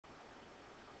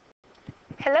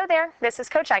Hello there, this is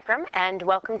Coach Ikram, and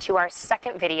welcome to our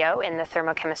second video in the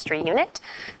thermochemistry unit.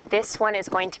 This one is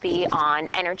going to be on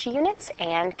energy units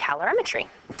and calorimetry.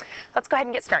 Let's go ahead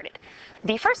and get started.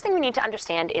 The first thing we need to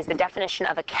understand is the definition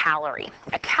of a calorie.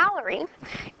 A calorie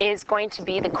is going to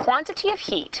be the quantity of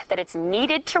heat that it's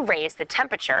needed to raise the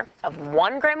temperature of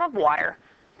 1 gram of water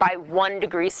by 1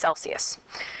 degree Celsius.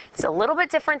 It's a little bit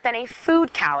different than a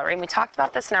food calorie, and we talked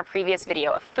about this in our previous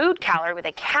video. A food calorie with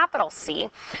a capital C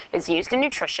is used in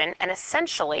nutrition, and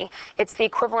essentially it's the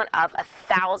equivalent of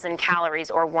 1,000 calories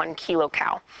or 1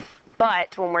 kilocal.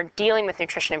 But when we're dealing with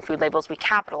nutrition and food labels, we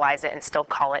capitalize it and still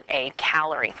call it a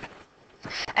calorie.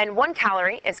 And 1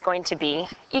 calorie is going to be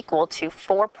equal to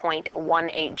 4.18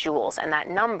 joules, and that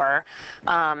number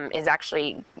is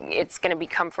actually, it's going to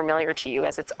become familiar to you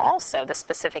as it's also the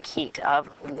specific heat of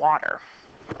water.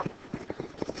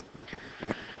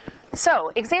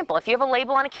 So, example, if you have a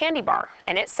label on a candy bar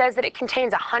and it says that it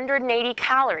contains 180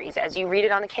 calories as you read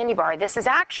it on the candy bar, this is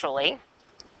actually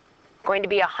going to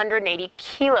be 180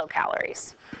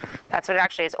 kilocalories. That's what it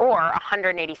actually is, or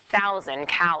 180,000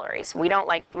 calories. We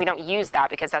don't use that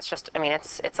because that's just,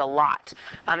 it's a lot.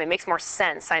 It makes more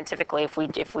sense scientifically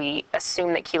if we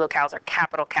assume that kilocalories are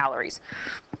capital calories.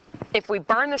 If we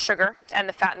burn the sugar and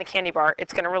the fat in the candy bar,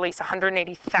 it's going to release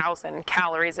 180,000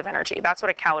 calories of energy. That's what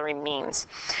a calorie means.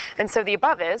 And so the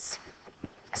above is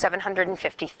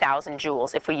 750,000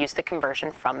 joules if we use the conversion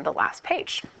from the last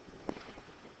page.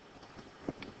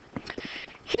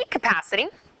 Heat capacity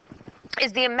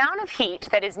is the amount of heat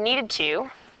that is needed to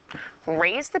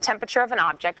raise the temperature of an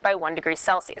object by 1 degree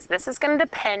Celsius. This is going to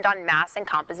depend on mass and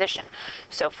composition.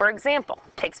 So for example,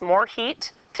 it takes more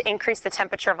heat to increase the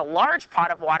temperature of a large pot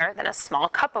of water than a small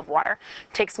cup of water.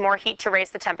 It takes more heat to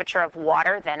raise the temperature of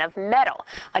water than of metal.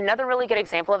 Another really good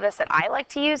example of this that I like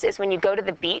to use is when you go to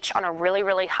the beach on a really,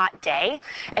 really hot day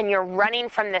and you're running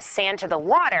from the sand to the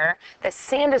water. The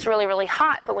sand is really, really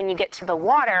hot, but when you get to the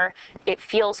water, it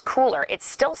feels cooler. It's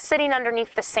still sitting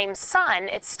underneath the same sun.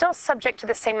 It's still subject to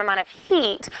the same amount of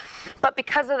heat, but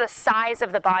because of the size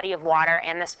of the body of water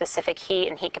and the specific heat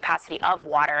and heat capacity of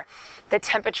water, the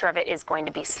temperature of it is going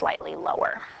to be slightly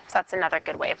lower. So that's another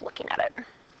good way of looking at it.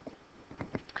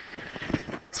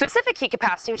 Specific heat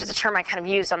capacity, which is a term I kind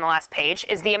of used on the last page,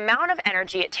 is the amount of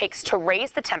energy it takes to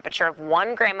raise the temperature of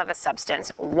 1 gram of a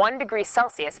substance, 1 degree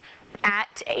Celsius,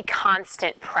 at a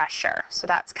constant pressure. So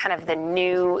that's kind of the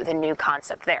new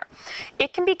concept there.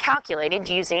 It can be calculated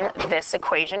using this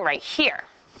equation right here.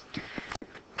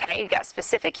 Okay, you've got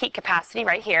specific heat capacity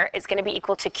right here is going to be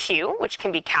equal to Q, which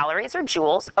can be calories or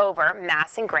joules, over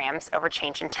mass in grams over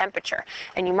change in temperature.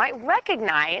 And you might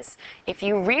recognize, if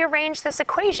you rearrange this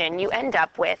equation, you end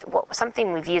up with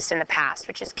something we've used in the past,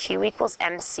 which is Q equals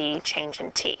MC change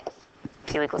in T.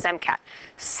 Q equals MCAT.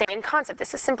 Same concept.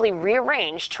 This is simply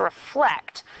rearranged to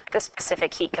reflect the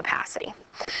specific heat capacity.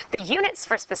 The units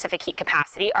for specific heat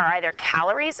capacity are either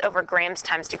calories over grams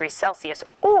times degrees Celsius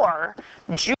or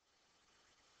joules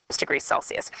degrees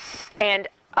Celsius. And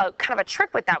kind of a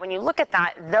trick with that, when you look at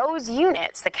that, those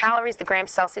units, the calories, the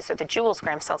grams Celsius, or the joules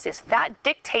grams Celsius, that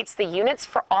dictates the units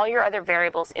for all your other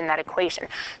variables in that equation.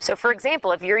 So for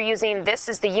example, if you're using this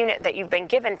as the unit that you've been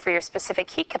given for your specific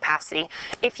heat capacity,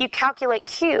 if you calculate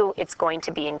Q, it's going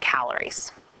to be in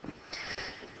calories.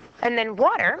 And then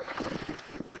water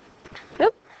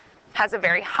has a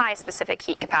very high specific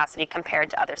heat capacity compared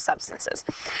to other substances.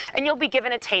 And you'll be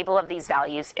given a table of these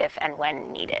values if and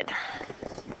when needed.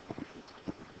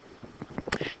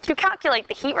 To calculate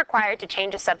the heat required to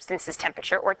change a substance's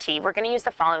temperature, or T, we're going to use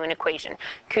the following equation.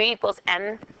 Q equals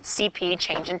mCp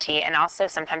change in T, and also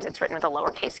sometimes it's written with a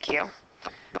lowercase q.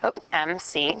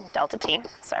 MC delta T.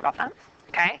 Sorry about that.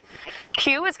 Okay.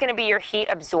 Q is going to be your heat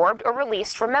absorbed or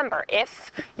released. Remember,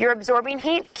 if you're absorbing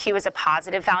heat, Q is a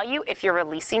positive value. If you're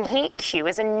releasing heat, Q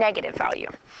is a negative value.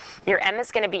 Your M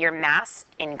is going to be your mass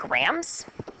in grams.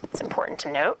 It's important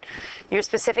to note. Your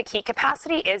specific heat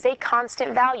capacity is a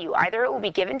constant value. Either it will be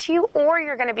given to you or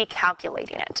you're going to be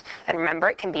calculating it. And remember,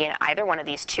 it can be in either one of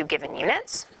these two given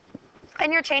units.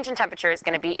 And your change in temperature is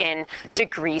going to be in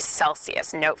degrees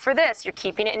Celsius. Note for this, you're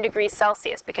keeping it in degrees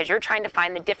Celsius because you're trying to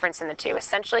find the difference in the two.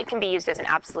 Essentially, it can be used as an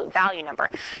absolute value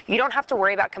number. You don't have to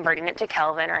worry about converting it to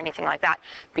Kelvin or anything like that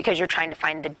because you're trying to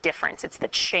find the difference. It's the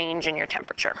change in your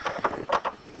temperature.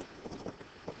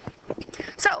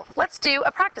 So let's do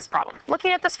a practice problem.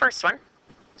 Looking at this first one,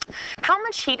 how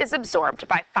much heat is absorbed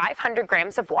by 500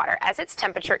 grams of water as its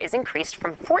temperature is increased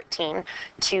from 14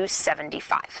 to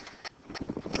 75?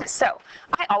 So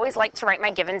I always like to write my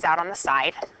givens out on the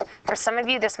side. For some of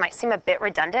you, this might seem a bit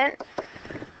redundant,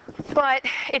 but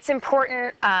it's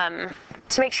important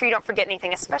to make sure you don't forget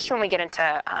anything, especially when we get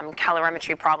into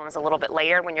calorimetry problems a little bit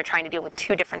later when you're trying to deal with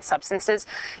two different substances.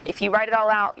 If you write it all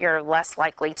out, you're less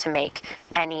likely to make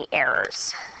any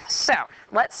errors. So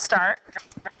let's start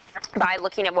by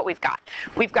looking at what we've got.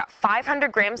 We've got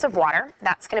 500 grams of water.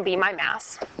 That's going to be my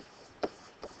mass.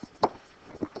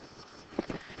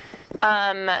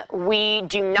 We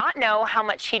do not know how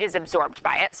much heat is absorbed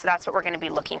by it, so that's what we're going to be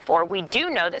looking for. We do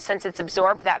know that since it's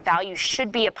absorbed, that value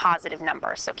should be a positive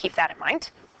number, so keep that in mind.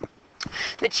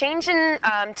 The change in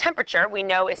temperature we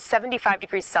know is 75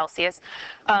 degrees Celsius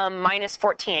minus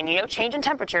 14. And you know change in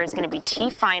temperature is going to be T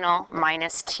final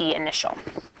minus T initial.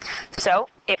 So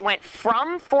it went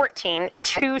from 14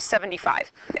 to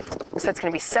 75. So it's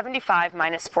going to be 75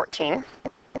 minus 14, and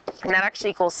that actually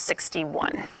equals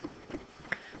 61.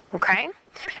 Okay,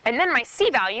 and then my C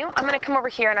value, I'm going to come over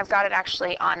here, and I've got it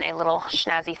actually on a little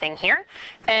snazzy thing here,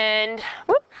 and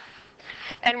whoop,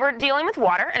 and we're dealing with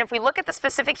water, and if we look at the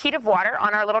specific heat of water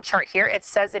on our little chart here, it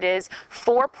says it is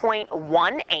 4.18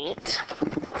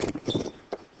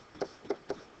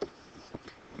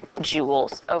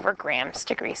 joules over grams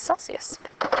degrees Celsius.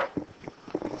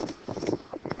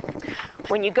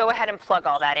 When you go ahead and plug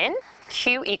all that in,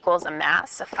 Q equals a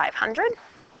mass of 500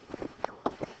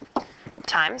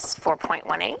 times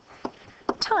 4.18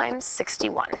 times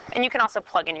 61. And you can also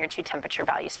plug in your two temperature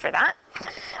values for that.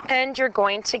 And you're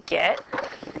going to get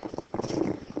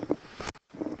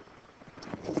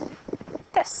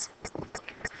this.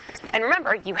 And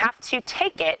remember, you have to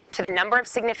take it to the number of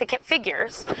significant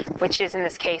figures, which is in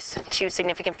this case 2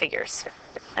 significant figures.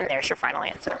 And there's your final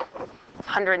answer,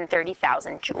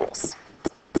 130,000 joules.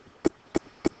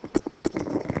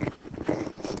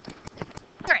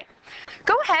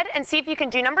 Go ahead and see if you can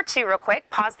do number 2 real quick.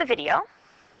 Pause the video.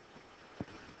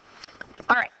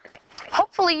 All right.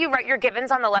 Hopefully you write your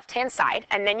givens on the left-hand side,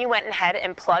 and then you went ahead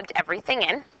and plugged everything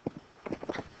in.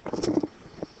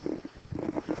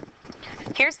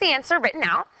 Here's the answer written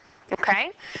out.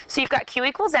 Okay. So you've got Q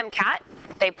equals MCAT.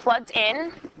 They plugged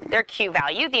in their Q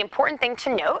value. The important thing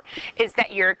to note is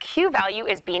that your Q value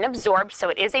is being absorbed, so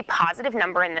it is a positive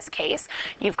number in this case.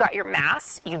 You've got your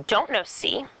mass. You don't know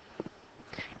C.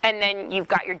 And then you've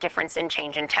got your difference in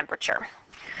change in temperature.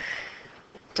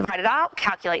 Divide it out,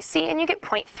 calculate C, and you get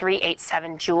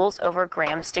 0.387 joules over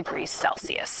grams degrees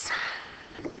Celsius.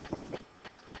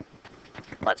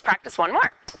 Let's practice one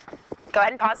more. Go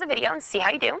ahead and pause the video and see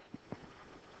how you do.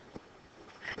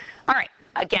 All right,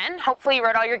 again, hopefully you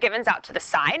wrote all your givens out to the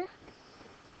side.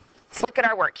 Let's look at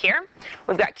our work here.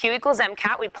 We've got Q equals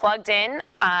MCAT. We plugged in,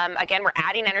 again, we're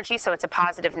adding energy, so it's a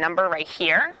positive number right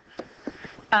here.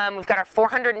 We've got our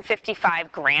 455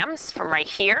 grams from right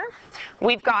here.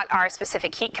 We've got our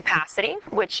specific heat capacity,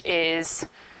 which is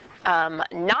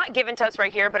not given to us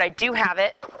right here, but I do have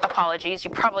it. Apologies.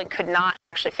 You probably could not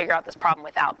actually figure out this problem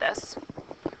without this.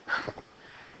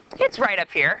 It's right up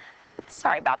here.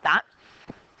 Sorry about that.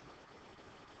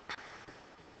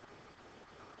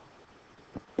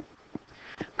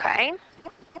 Okay.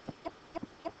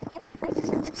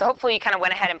 So hopefully you kind of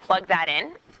went ahead and plugged that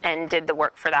in and did the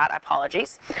work for that.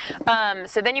 Apologies.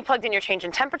 So then you plugged in your change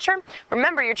in temperature.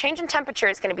 Remember, your change in temperature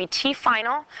is going to be T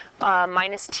final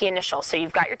minus T initial. So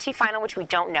you've got your T final, which we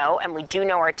don't know, and we do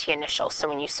know our T initial. So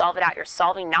when you solve it out, you're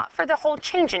solving not for the whole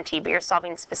change in T, but you're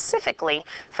solving specifically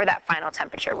for that final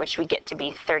temperature, which we get to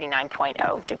be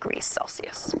 39.0 degrees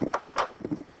Celsius.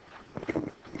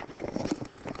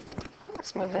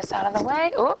 Let's move this out of the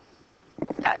way. Oh,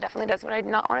 that definitely does what I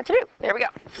did not want it to do. There we go.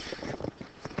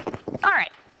 All right.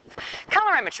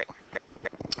 Calorimetry.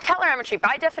 Calorimetry,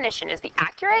 by definition, is the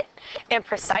accurate and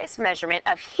precise measurement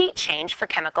of heat change for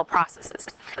chemical processes.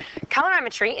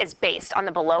 Calorimetry is based on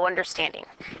the below understanding.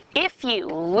 If you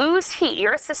lose heat,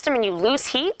 you're a system and you lose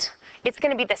heat, it's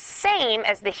going to be the same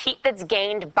as the heat that's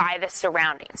gained by the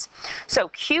surroundings. So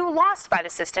Q lost by the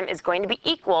system is going to be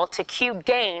equal to Q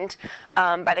gained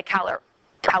by the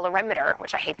calorimeter,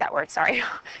 which I hate that word, sorry,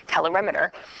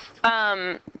 calorimeter.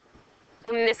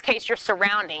 In this case, your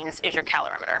surroundings is your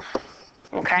calorimeter,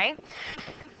 okay?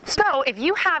 So if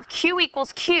you have Q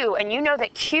equals Q, and you know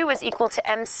that Q is equal to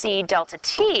MC delta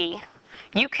T,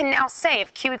 you can now say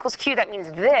if Q equals Q, that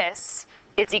means this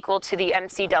is equal to the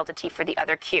MC delta T for the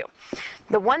other Q.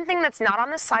 The one thing that's not on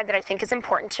this slide that I think is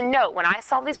important to note when I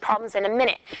solve these problems in a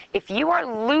minute, if you are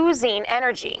losing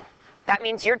energy, that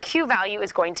means your Q value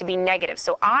is going to be negative.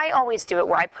 So I always do it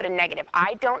where I put a negative.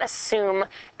 I don't assume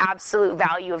absolute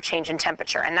value of change in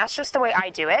temperature, and that's just the way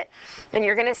I do it. And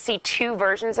you're going to see two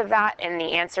versions of that in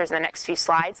the answers in the next few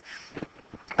slides.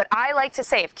 But I like to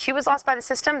say if Q is lost by the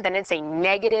system, then it's a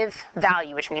negative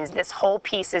value, which means this whole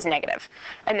piece is negative.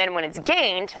 And then when it's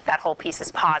gained, that whole piece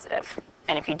is positive.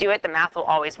 And if you do it, the math will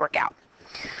always work out.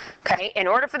 Okay, in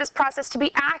order for this process to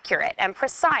be accurate and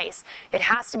precise, it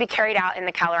has to be carried out in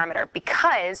the calorimeter,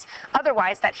 because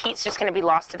otherwise that heat's just going to be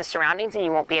lost to the surroundings and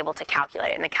you won't be able to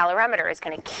calculate it. And the calorimeter is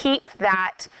going to keep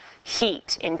that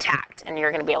heat intact, and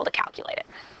you're going to be able to calculate it.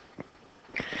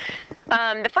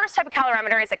 The first type of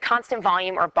calorimeter is a constant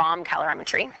volume or bomb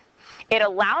calorimetry. It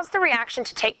allows the reaction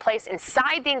to take place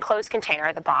inside the enclosed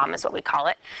container, the bomb is what we call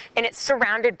it, and it's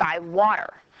surrounded by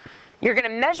water. You're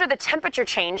going to measure the temperature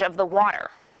change of the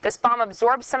water. This bomb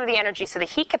absorbs some of the energy, so the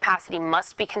heat capacity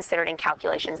must be considered in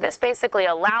calculations. This basically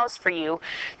allows for you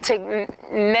to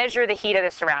measure the heat of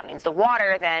the surroundings. The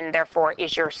water, then, therefore,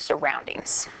 is your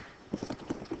surroundings.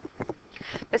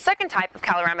 The second type of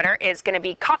calorimeter is going to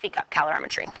be coffee cup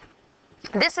calorimetry.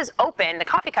 This is open, the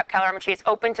coffee cup calorimetry is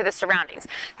open to the surroundings.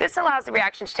 This allows the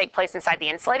reaction to take place inside the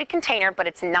insulated container, but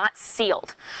it's not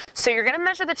sealed. So you're going to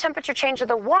measure the temperature change of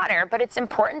the water, but it's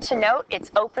important to note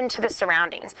it's open to the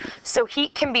surroundings. So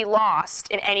heat can be lost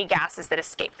in any gases that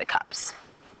escape the cups,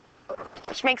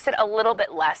 which makes it a little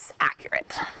bit less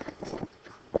accurate.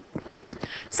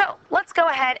 So let's go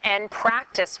ahead and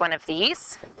practice one of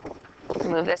these.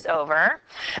 Move this over,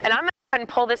 and I'm going to go ahead and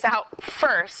pull this out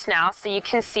first now so you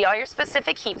can see all your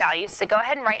specific heat values. So go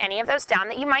ahead and write any of those down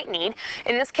that you might need.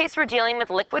 In this case, we're dealing with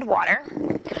liquid water.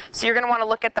 So you're going to want to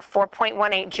look at the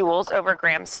 4.18 joules over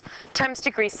grams times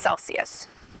degrees Celsius.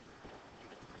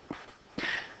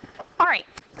 All right,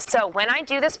 so when I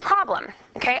do this problem,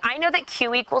 okay, I know that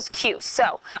Q equals Q.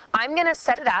 So I'm going to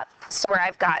set it up so where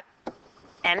I've got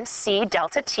MC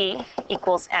delta T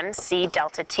equals MC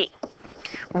delta T.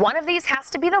 One of these has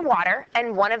to be the water,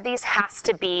 and one of these has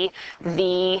to be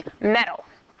the metal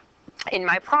in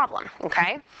my problem,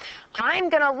 okay? I'm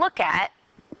going to look at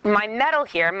my metal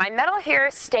here. My metal here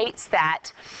states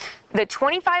that the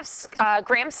 25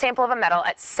 gram sample of a metal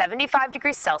at 75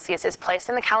 degrees Celsius is placed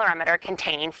in the calorimeter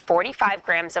containing 45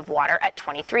 grams of water at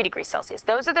 23 degrees Celsius.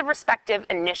 Those are the respective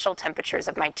initial temperatures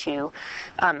of my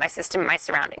my system, my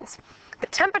surroundings. The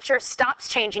temperature stops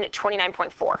changing at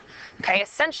 29.4. Okay,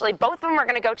 essentially both of them are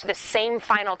going to go to the same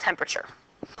final temperature.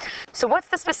 So what's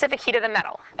the specific heat of the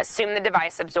metal? Assume the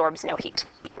device absorbs no heat.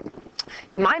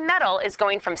 My metal is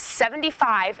going from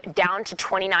 75 down to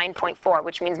 29.4,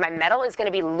 which means my metal is going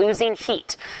to be losing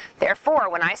heat. Therefore,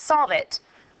 when I solve it,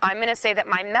 I'm going to say that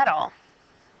my metal,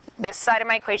 this side of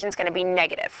my equation is going to be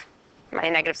negative. My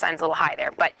negative sign's a little high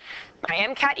there, but my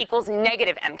MCAT equals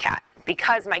negative MCAT,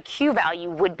 because my Q value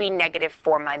would be negative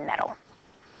for my metal.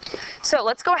 So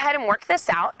let's go ahead and work this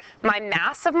out. My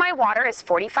mass of my water is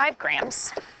 45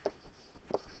 grams.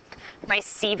 My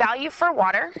C value for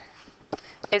water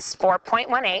is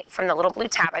 4.18 from the little blue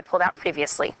tab I pulled out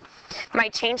previously. My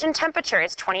change in temperature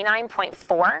is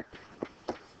 29.4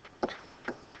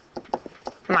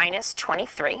 minus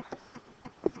 23.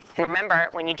 And remember,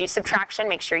 when you do subtraction,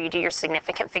 make sure you do your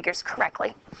significant figures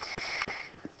correctly.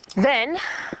 Then,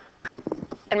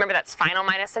 and remember that's final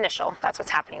minus initial, that's what's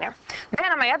happening there.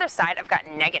 Then on my other side, I've got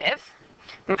negative.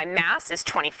 My mass is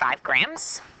 25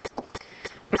 grams.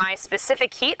 My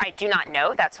specific heat, I do not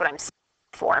know, that's what I'm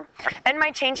for. And my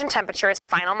change in temperature is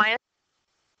final minus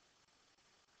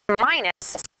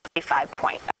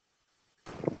 75.0.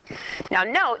 Now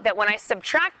note that when I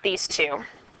subtract these two,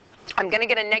 I'm going to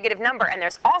get a negative number, and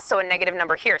there's also a negative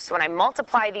number here. So when I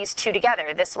multiply these two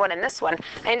together, this one and this one,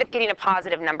 I end up getting a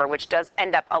positive number, which does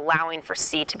end up allowing for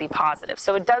C to be positive.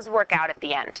 So it does work out at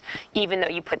the end, even though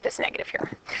you put this negative here.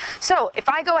 So if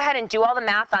I go ahead and do all the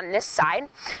math on this side,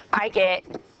 I get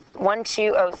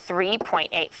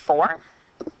 1203.84.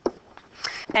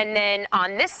 And then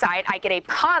on this side, I get a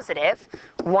positive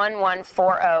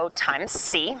 1140 times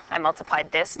C. I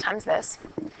multiplied this times this.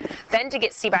 Then to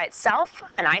get C by itself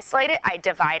and isolate it, I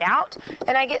divide out,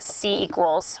 and I get C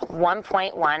equals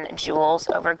 1.1 joules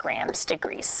over grams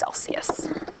degrees Celsius.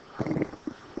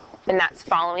 And that's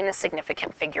following the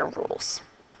significant figure rules.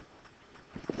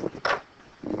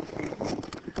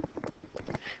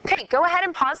 Okay, go ahead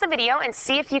and pause the video and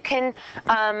see if you can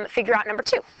figure out number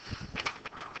 2.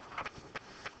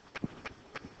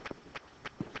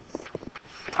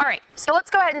 All right, so let's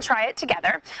go ahead and try it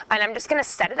together, and I'm just going to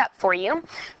set it up for you.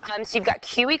 So you've got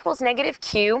Q equals negative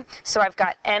Q, so I've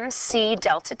got MC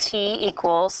delta T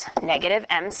equals negative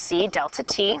MC delta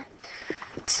T.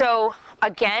 So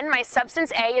again, my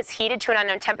substance A is heated to an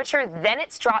unknown temperature, then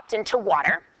it's dropped into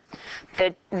water.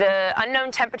 The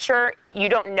unknown temperature, you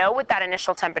don't know what that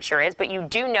initial temperature is, but you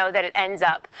do know that it ends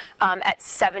up at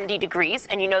 70 degrees,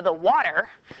 and you know the water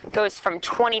goes from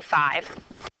 25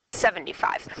 to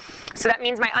 75. So that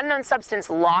means my unknown substance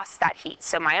lost that heat.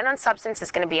 So my unknown substance is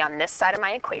going to be on this side of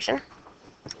my equation.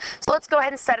 So let's go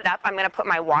ahead and set it up. I'm going to put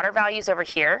my water values over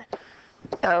here.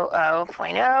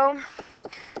 00.0,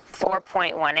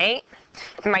 4.18.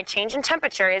 And my change in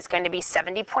temperature is going to be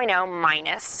 70.0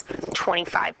 minus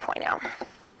 25.0.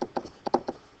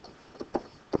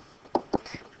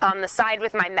 On the side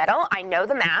with my metal, I know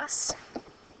the mass,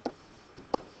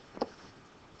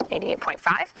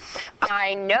 88.5.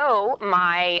 I know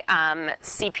my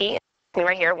CP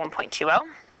right here, 1.20.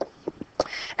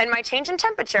 And my change in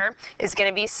temperature is going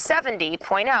to be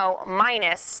 70.0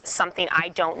 minus something I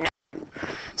don't know.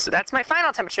 So that's my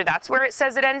final temperature. That's where it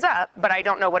says it ends up, but I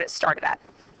don't know what it started at.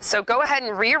 So go ahead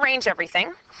and rearrange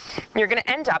everything. You're going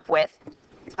to end up with,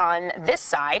 on this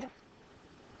side,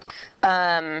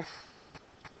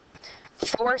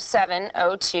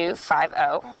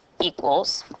 470250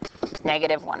 equals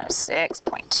negative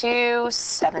 106.2,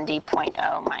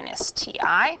 70.0 minus TI.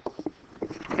 I'm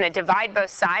going to divide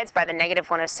both sides by the negative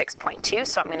 106.2,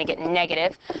 so I'm going to get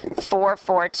negative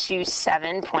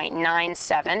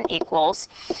 4427.97 equals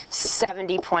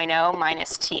 70.0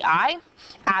 minus TI.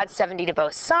 Add 70 to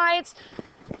both sides,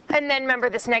 and then remember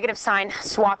this negative sign,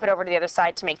 swap it over to the other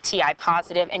side to make TI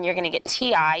positive, and you're going to get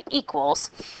TI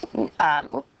equals,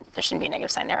 there shouldn't be a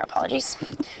negative sign there, apologies,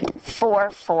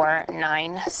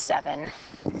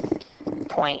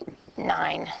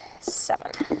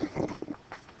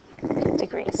 4497.97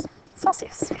 degrees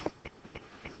Celsius.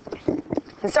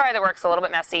 I'm sorry the work's a little bit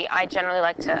messy. I generally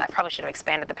like to, I probably should have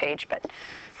expanded the page, but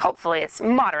hopefully it's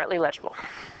moderately legible.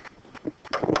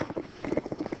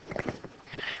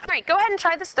 All right, go ahead and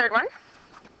try this third one.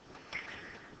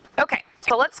 Okay,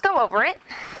 so let's go over it.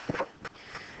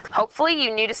 Hopefully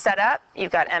you knew to set up.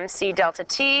 You've got MC delta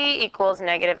T equals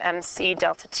negative MC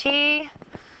delta T.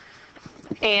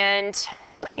 And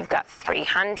you've got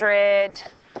 300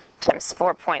 times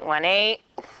 4.18.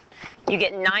 You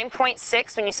get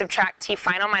 9.6 when you subtract T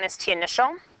final minus T initial.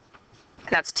 And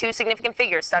that's two significant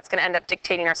figures, so that's going to end up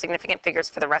dictating our significant figures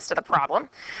for the rest of the problem.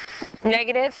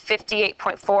 Negative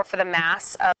 58.4 for the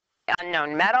mass of the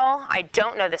unknown metal. I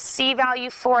don't know the C value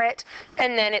for it.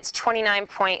 And then it's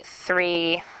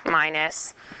 29.3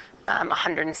 minus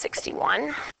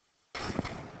 161.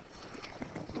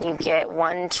 You get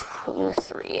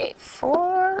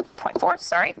 12384.4,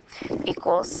 sorry,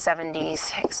 equals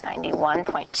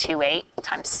 7691.28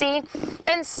 times C,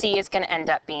 and C is going to end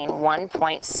up being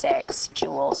 1.6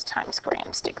 joules times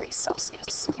grams degrees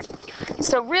Celsius.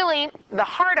 So really, the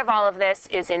heart of all of this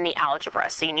is in the algebra.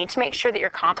 So you need to make sure that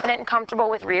you're confident and comfortable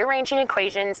with rearranging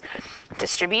equations,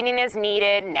 distributing as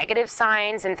needed, negative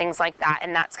signs, and things like that,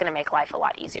 and that's going to make life a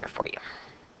lot easier for you.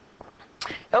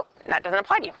 Oh, that doesn't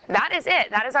apply to you. That is it.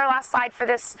 That is our last slide for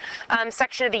this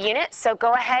section of the unit. So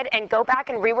go ahead and go back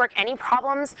and rework any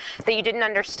problems that you didn't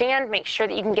understand. Make sure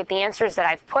that you can get the answers that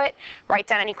I've put. Write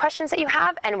down any questions that you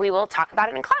have, and we will talk about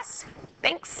it in class.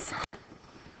 Thanks.